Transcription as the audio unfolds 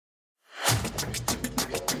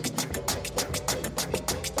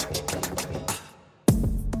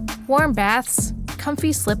Warm baths,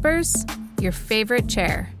 comfy slippers, your favorite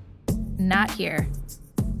chair. Not here.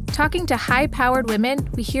 Talking to high-powered women,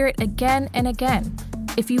 we hear it again and again.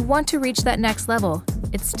 If you want to reach that next level,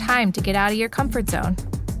 it's time to get out of your comfort zone.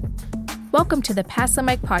 Welcome to the Pass the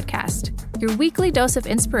Mic podcast, your weekly dose of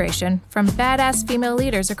inspiration from badass female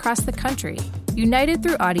leaders across the country, united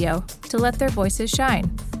through audio to let their voices shine.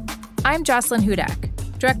 I'm Jocelyn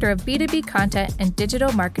Hudak, Director of B2B Content and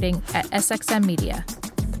Digital Marketing at SXM Media.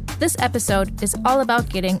 This episode is all about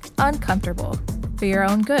getting uncomfortable for your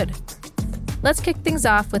own good. Let's kick things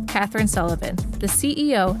off with Catherine Sullivan, the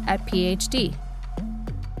CEO at PhD.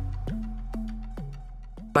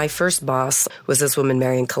 My first boss was this woman,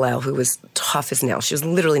 Marion Kalal, who was tough as nails. She was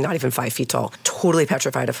literally not even 5 feet tall, totally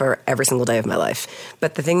petrified of her every single day of my life.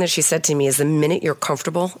 But the thing that she said to me is the minute you're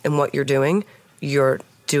comfortable in what you're doing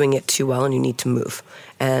it too well and you need to move.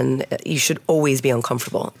 And you should always be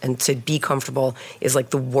uncomfortable. And to be comfortable is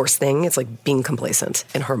like the worst thing. It's like being complacent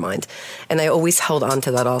in her mind. And I always held on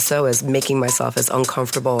to that also as making myself as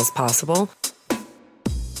uncomfortable as possible.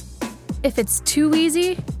 If it's too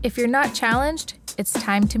easy, if you're not challenged, it's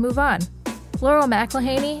time to move on. Laurel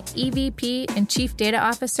McElhaney, EVP and Chief Data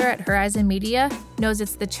Officer at Horizon Media, knows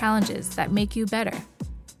it's the challenges that make you better.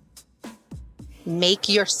 Make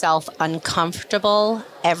yourself uncomfortable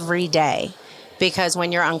every day, because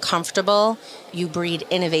when you're uncomfortable, you breed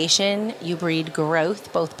innovation, you breed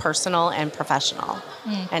growth, both personal and professional.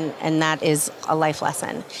 And that is a life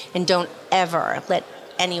lesson. And don't ever let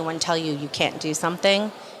anyone tell you you can't do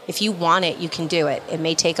something. If you want it, you can do it. It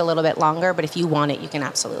may take a little bit longer, but if you want it, you can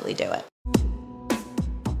absolutely do it.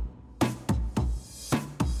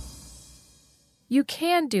 You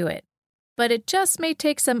can do it, but it just may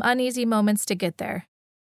take some uneasy moments to get there.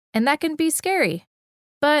 And that can be scary,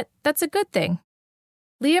 but that's a good thing.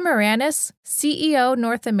 Leah Moranis, CEO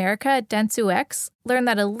North America at DensuX, learned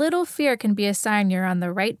that a little fear can be a sign you're on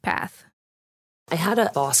the right path. I had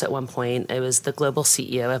a boss at one point. I was the global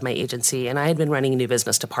CEO of my agency, and I had been running new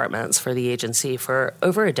business departments for the agency for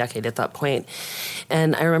over a decade at that point.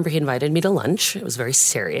 And I remember he invited me to lunch. It was very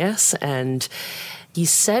serious, and he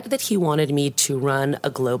said that he wanted me to run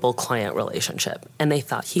a global client relationship, and I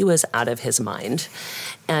thought he was out of his mind.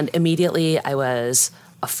 And immediately I was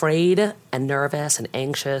afraid and nervous and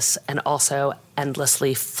anxious and also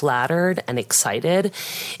endlessly flattered and excited.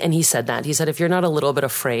 And he said that. He said, if you're not a little bit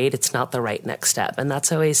afraid, it's not the right next step. And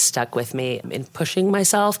that's always stuck with me in pushing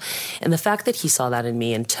myself. And the fact that he saw that in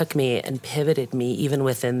me and took me and pivoted me even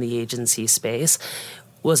within the agency space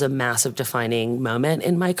was a massive defining moment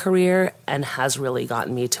in my career and has really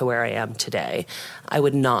gotten me to where I am today. I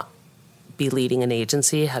would not be leading an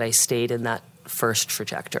agency had I stayed in that first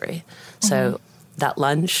trajectory. So that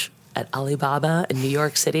lunch at Alibaba in New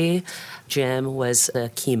York City, Jim, was a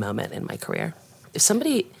key moment in my career. If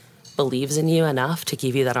somebody believes in you enough to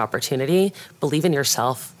give you that opportunity, believe in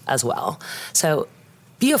yourself as well. So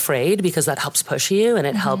be afraid, because that helps push you and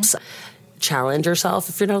it helps challenge yourself.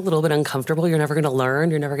 If you're not a little bit uncomfortable, you're never going to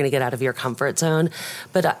learn. You're never going to get out of your comfort zone.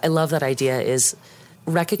 But I love that idea is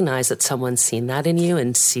recognize that someone's seen that in you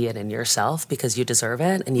and see it in yourself, because you deserve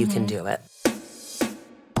it and you can do it.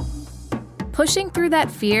 Pushing through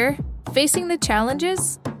that fear, facing the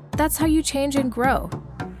challenges, that's how you change and grow.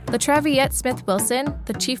 LaTraviette Smith-Wilson,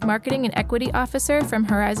 the Chief Marketing and Equity Officer from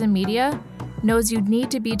Horizon Media, knows you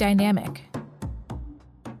need to be dynamic.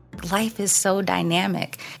 Life is so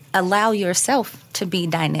dynamic. Allow yourself to be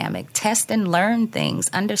dynamic. Test and learn things.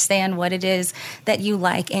 Understand what it is that you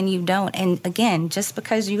like and you don't. And again, just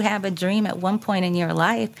because you have a dream at one point in your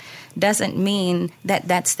life doesn't mean that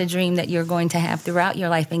that's the dream that you're going to have throughout your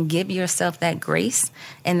life. And give yourself that grace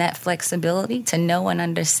and that flexibility to know and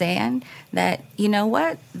understand that, you know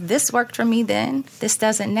what, this worked for me then, this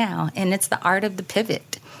doesn't now. And it's the art of the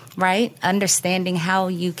pivot. Right? Understanding how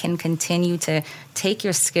you can continue to take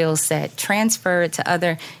your skill set, transfer it to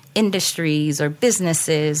other industries or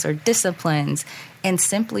businesses or disciplines, and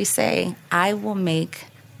simply say, I will make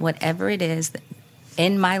whatever it is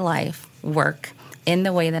in my life work in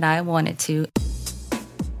the way that I want it to.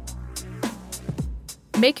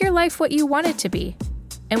 Make your life what you want it to be.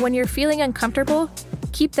 And when you're feeling uncomfortable,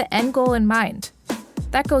 keep the end goal in mind.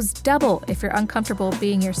 That goes double if you're uncomfortable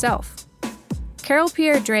being yourself. Carol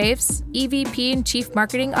Pierre-Draves, EVP and Chief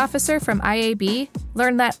Marketing Officer from IAB,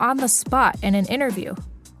 learned that on the spot in an interview.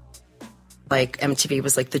 Like MTV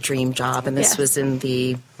was like the dream job, and this was in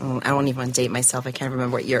the, I don't even want to date myself, I can't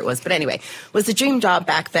remember what year it was, but anyway, was the dream job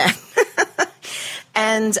back then.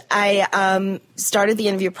 And I started the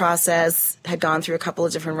interview process, had gone through a couple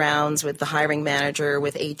of different rounds with the hiring manager,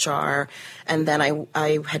 with HR, and then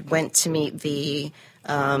I had went to meet the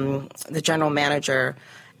general manager.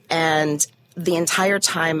 And the entire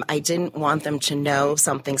time, I didn't want them to know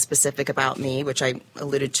something specific about me, which I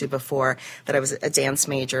alluded to before, that I was a dance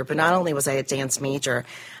major. But not only was I a dance major,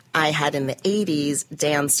 I had in the 80s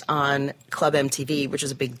danced on Club MTV, which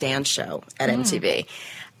is a big dance show at MTV.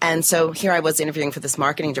 And so here I was interviewing for this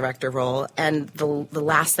marketing director role, and the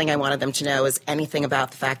last thing I wanted them to know is anything about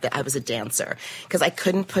the fact that I was a dancer, because I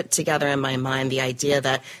couldn't put together in my mind the idea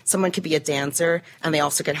that someone could be a dancer and they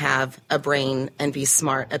also could have a brain and be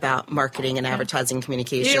smart about marketing and advertising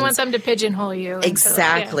communications. You didn't want them to pigeonhole you.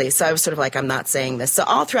 Exactly. So I was sort of like, I'm not saying this. So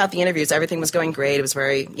all throughout the interviews, everything was going great. It was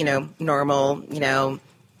very, normal,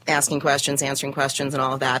 asking questions, answering questions, and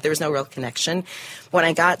all of that. There was no real connection. When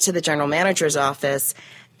I got to the general manager's office,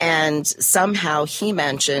 and somehow he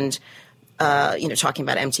mentioned, talking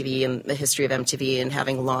about MTV and the history of MTV and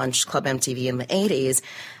having launched Club MTV in the 80s.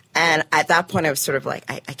 And at that point, I was sort of like,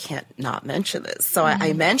 I can't not mention this. So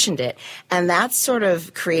I mentioned it. And that sort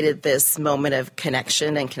of created this moment of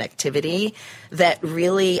connection and connectivity that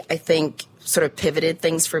really, I think, sort of pivoted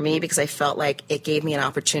things for me, because I felt like it gave me an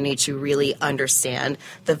opportunity to really understand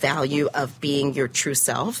the value of being your true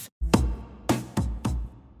self.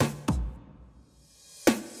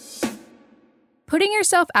 Putting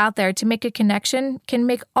yourself out there to make a connection can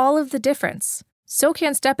make all of the difference. So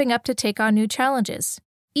can stepping up to take on new challenges,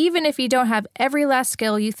 even if you don't have every last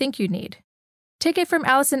skill you think you need. Take it from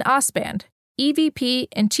Allison Osband, EVP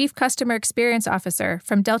and Chief Customer Experience Officer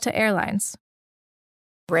from Delta Airlines.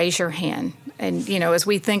 Raise your hand. And, as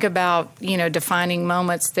we think about, defining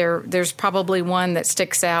moments, there's probably one that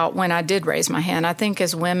sticks out when I did raise my hand. I think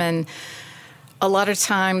as women, a lot of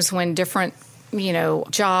times when different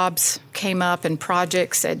jobs came up and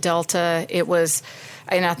projects at Delta, it was,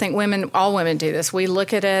 and I think all women do this. We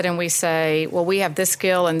look at it and we say, well, we have this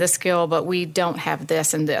skill, but we don't have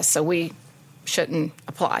this and this, so we shouldn't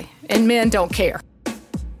apply. And men don't care.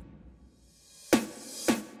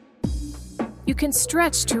 You can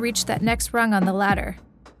stretch to reach that next rung on the ladder.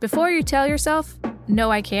 Before you tell yourself, no,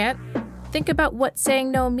 I can't, think about what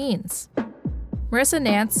saying no means. Marissa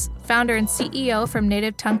Nance, founder and CEO from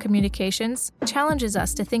Native Tongue Communications, challenges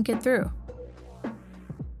us to think it through.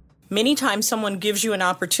 Many times someone gives you an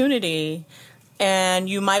opportunity and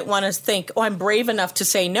you might want to think, I'm brave enough to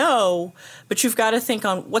say no, but you've got to think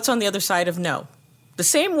on what's on the other side of no. The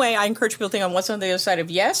same way I encourage people to think on what's on the other side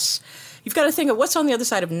of yes, you've got to think of what's on the other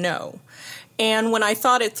side of no. And when I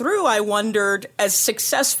thought it through, I wondered, as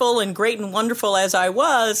successful and great and wonderful as I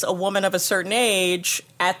was, a woman of a certain age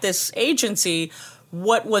at this agency,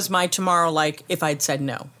 what was my tomorrow like if I'd said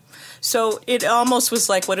no? So it almost was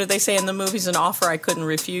like, what do they say in the movies, an offer I couldn't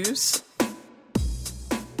refuse?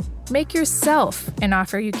 Make yourself an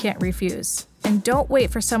offer you can't refuse. And don't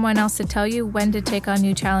wait for someone else to tell you when to take on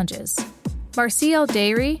new challenges. Marciel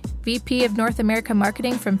Dairy, VP of North America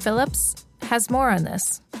Marketing from Philips, has more on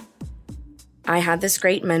this. I had this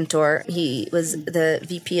great mentor. He was the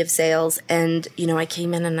VP of sales. And, I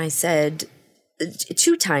came in and I said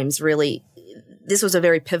 2 times, really, this was a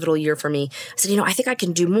very pivotal year for me. I said, I think I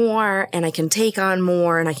can do more and I can take on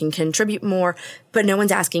more and I can contribute more, but no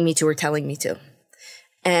one's asking me to or telling me to.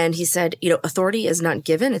 And he said, authority is not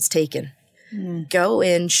given, it's taken. Go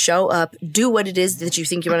in, show up, do what it is that you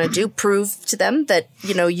think you want to do, prove to them that,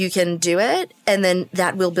 you can do it, and then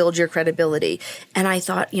that will build your credibility. And I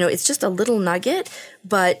thought, it's just a little nugget,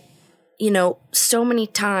 but, so many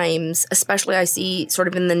times, especially I see sort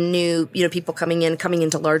of in the new, people coming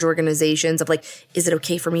into large organizations of like, is it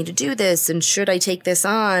okay for me to do this? And should I take this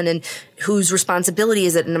on? And whose responsibility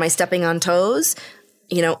is it? And am I stepping on toes?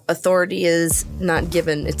 Authority is not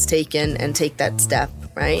given, it's taken, and take that step,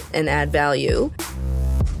 right? And add value.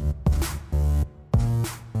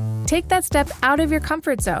 Take that step out of your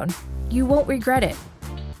comfort zone. You won't regret it.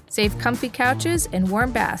 Save comfy couches and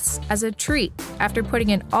warm baths as a treat after putting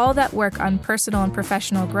in all that work on personal and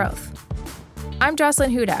professional growth. I'm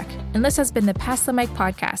Jocelyn Hudak, and this has been the Pass the Mic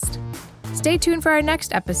podcast. Stay tuned for our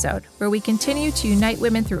next episode, where we continue to unite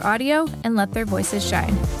women through audio and let their voices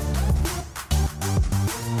shine.